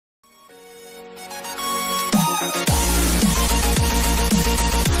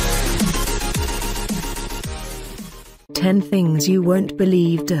10 things you won't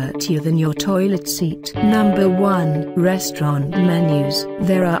believe dirtier than your toilet seat. Number 1. Restaurant menus.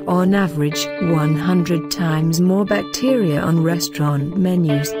 There are on average 100 times more bacteria on restaurant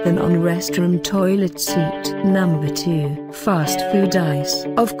menus than on restroom toilet seat. Number 2. Fast food ice.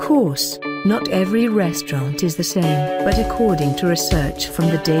 Of course, not every restaurant is the same, but according to research from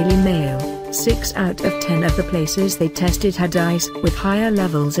the Daily Mail, 6 out of 10 of the places they tested had ice with higher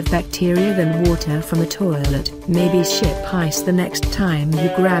levels of bacteria than water from a toilet. Maybe ship ice the next time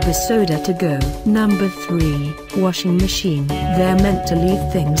you grab a soda to go. Number 3. Washing machine. They're meant to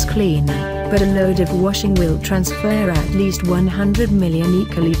leave things clean, but a load of washing will transfer at least 100 million E.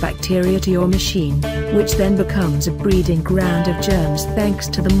 coli bacteria to your machine, which then becomes a breeding ground of germs thanks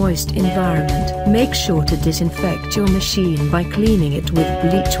to the moist environment. Make sure to disinfect your machine by cleaning it with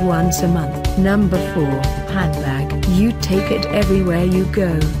bleach once a month. Number 4. Handbag. You take it everywhere you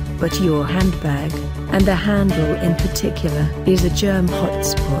go, but your handbag, and the handle in particular, is a germ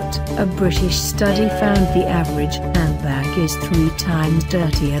hotspot. A British study found the average handbag is 3 times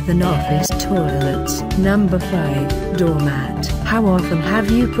dirtier than office toilets. Number 5. Doormat. How often have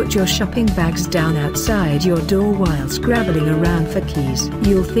you put your shopping bags down outside your door while scrabbling around for keys?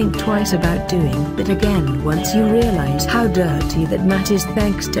 You'll think twice about doing that again once you realize how dirty that mat is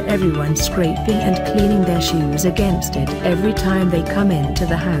thanks to everyone scraping and cleaning their shoes against it every time they come into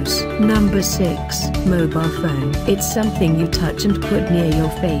the house. Number 6. Mobile phone. It's something you touch and put near your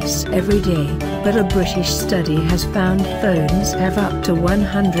face every day, but a British study has found phones have up to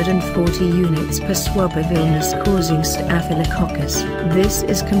 140 units per swab of illness-causing staphylococcus. This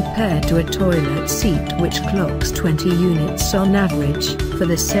is compared to a toilet seat which clocks 20 units on average, for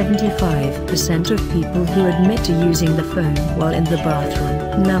the 75% of people who admit to using the phone while in the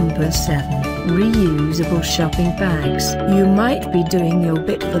bathroom. Number 7. Reusable shopping bags. You might be doing your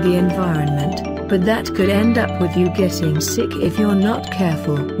bit for the environment, but that could end up with you getting sick if you're not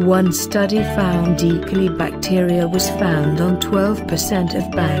careful. One study found E. coli bacteria was found on 12%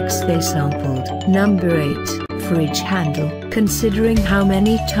 of bags they sampled. Number 8. Fridge handle. Considering how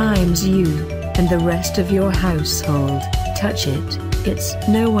many times you, and the rest of your household, touch it, it's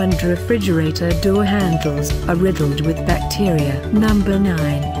no wonder refrigerator door handles are riddled with bacteria. Number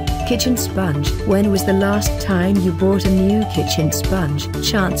 9. Kitchen sponge. When was the last time you bought a new kitchen sponge?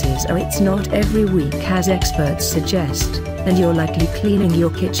 Chances are it's not every week as experts suggest, and you're likely cleaning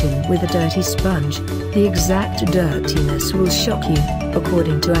your kitchen with a dirty sponge. The exact dirtiness will shock you.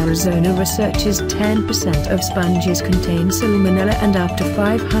 According to Arizona researchers, 10% of sponges contain salmonella and up to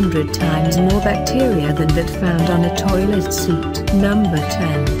 500 times more bacteria than that found on a toilet seat. Number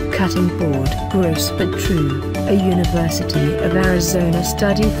 10. Cutting board. Gross but true. A University of Arizona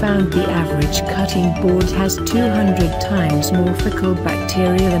study found the average cutting board has 200 times more fecal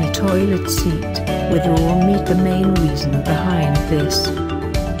bacteria than a toilet seat, with raw meat the main reason behind this.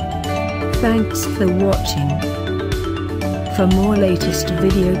 Thanks for watching. For more latest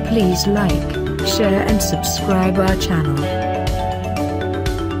video, please like, share and subscribe our channel.